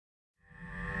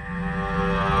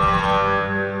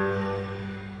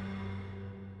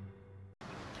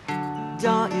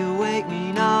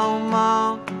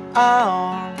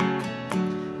oh,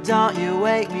 don't you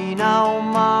wake me no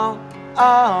more,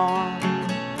 oh,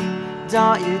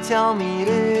 don't you tell me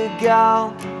to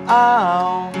go,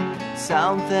 oh,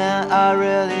 something I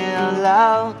really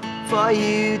allow for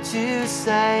you to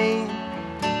say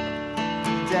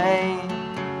today.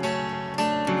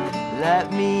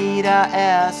 Let me to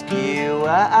ask you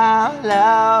what I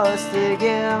lost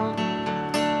again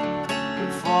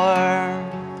before.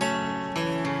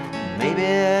 Maybe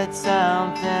it's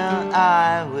something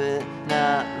I would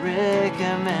not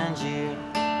recommend you.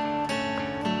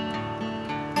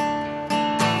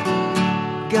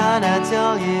 Gonna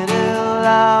tell you to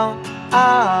love,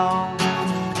 oh,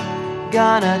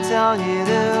 gonna tell you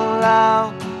to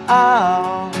love,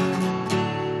 oh,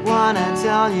 wanna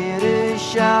tell you to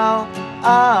show,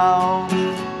 oh,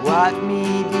 watch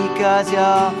me because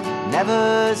you'll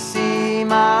never see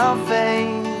my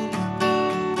face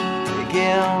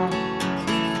again.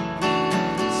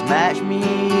 Smash me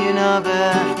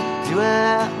another, do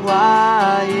it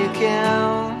while you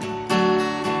can,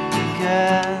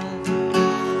 because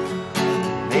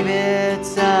maybe it's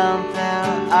something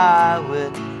I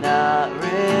would not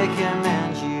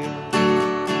recommend you.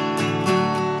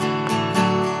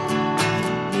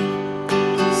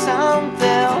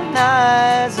 Something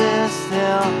nice is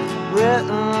still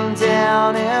written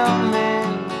down in me.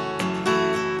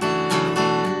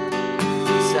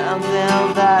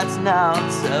 Something that's not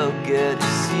so good to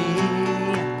see.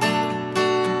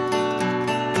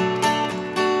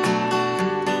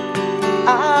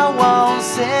 I won't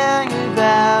sing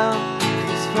about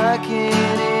this fucking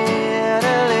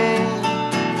Italy.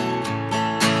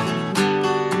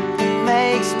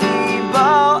 Makes me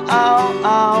bold, oh,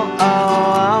 oh,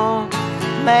 oh, oh.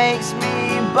 Makes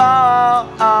me bold,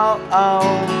 oh, oh.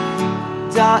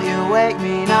 Don't you wake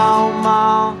me no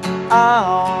more,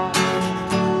 oh.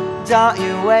 Don't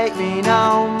you wake me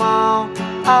no more,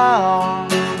 oh.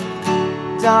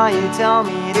 Don't you tell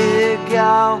me to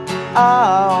go,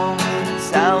 oh.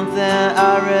 Something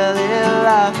I really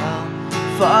love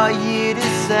for you to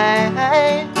say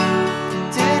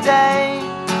today.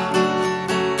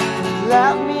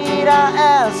 Let me to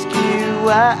ask you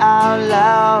what I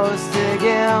lost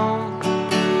again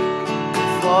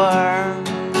before.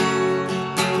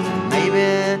 Maybe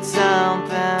it's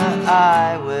something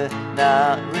I would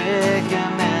not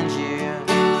recommend you.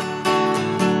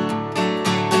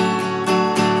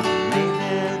 Maybe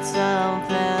it's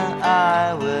something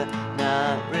I would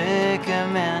not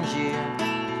recommend you.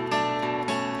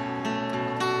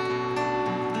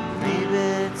 Maybe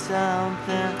it's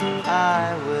something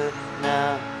I would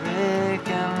not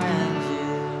recommend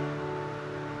you.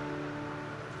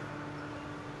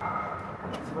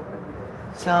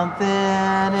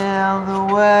 Something in the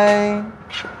way.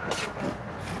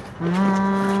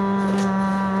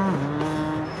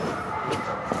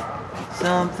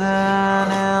 Something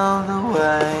in the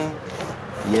way.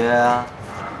 Yeah.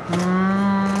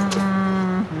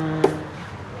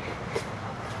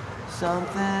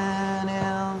 Something